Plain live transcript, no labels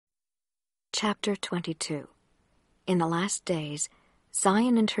Chapter 22. In the last days,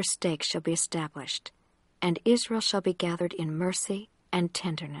 Zion and her stakes shall be established, and Israel shall be gathered in mercy and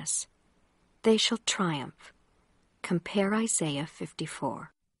tenderness. They shall triumph. Compare Isaiah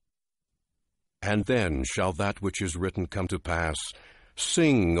 54. And then shall that which is written come to pass.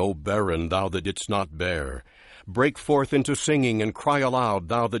 Sing, O barren, thou that didst not bear. Break forth into singing, and cry aloud,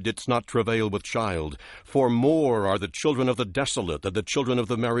 thou that didst not travail with child. For more are the children of the desolate than the children of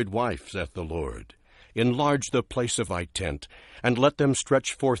the married wife, saith the Lord. Enlarge the place of thy tent, and let them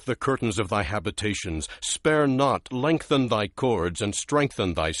stretch forth the curtains of thy habitations. Spare not, lengthen thy cords, and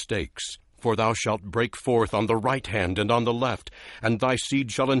strengthen thy stakes. For thou shalt break forth on the right hand and on the left, and thy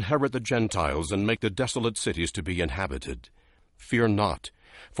seed shall inherit the Gentiles, and make the desolate cities to be inhabited. Fear not,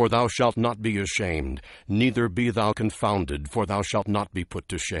 for thou shalt not be ashamed, neither be thou confounded, for thou shalt not be put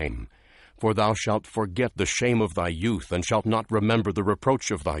to shame. For thou shalt forget the shame of thy youth, and shalt not remember the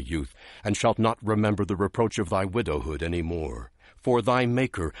reproach of thy youth, and shalt not remember the reproach of thy widowhood any more. For thy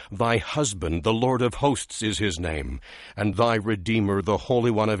Maker, thy husband, the Lord of hosts is his name, and thy Redeemer, the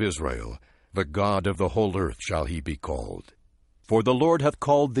Holy One of Israel. The God of the whole earth shall he be called. For the Lord hath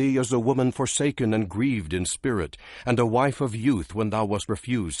called thee as a woman forsaken and grieved in spirit, and a wife of youth when thou wast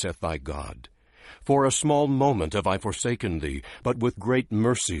refused, saith thy God. For a small moment have I forsaken thee, but with great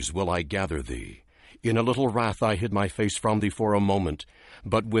mercies will I gather thee. In a little wrath I hid my face from thee for a moment,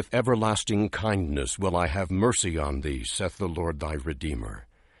 but with everlasting kindness will I have mercy on thee, saith the Lord thy Redeemer.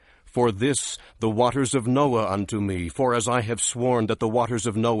 For this the waters of Noah unto me, for as I have sworn that the waters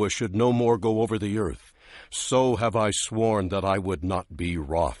of Noah should no more go over the earth, so have I sworn that I would not be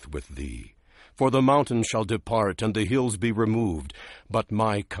wroth with thee. For the mountains shall depart, and the hills be removed, but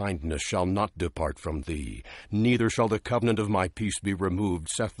my kindness shall not depart from thee, neither shall the covenant of my peace be removed,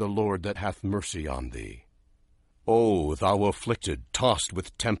 saith the Lord that hath mercy on thee. O thou afflicted, tossed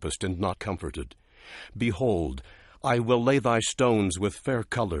with tempest, and not comforted! Behold, I will lay thy stones with fair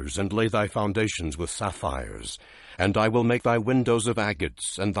colors, and lay thy foundations with sapphires. And I will make thy windows of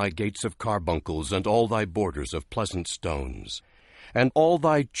agates, and thy gates of carbuncles, and all thy borders of pleasant stones. And all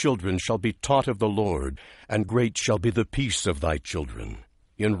thy children shall be taught of the Lord, and great shall be the peace of thy children.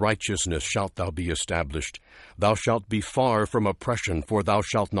 In righteousness shalt thou be established. Thou shalt be far from oppression, for thou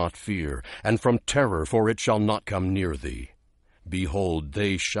shalt not fear, and from terror, for it shall not come near thee. Behold,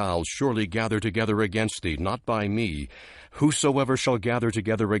 they shall surely gather together against thee, not by me. Whosoever shall gather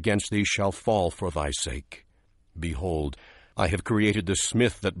together against thee shall fall for thy sake. Behold, I have created the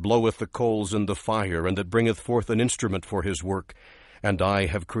smith that bloweth the coals in the fire, and that bringeth forth an instrument for his work, and I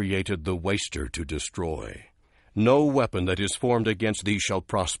have created the waster to destroy. No weapon that is formed against thee shall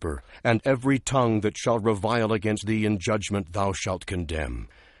prosper, and every tongue that shall revile against thee in judgment thou shalt condemn.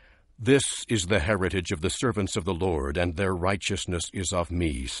 This is the heritage of the servants of the Lord, and their righteousness is of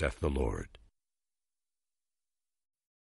me, saith the Lord.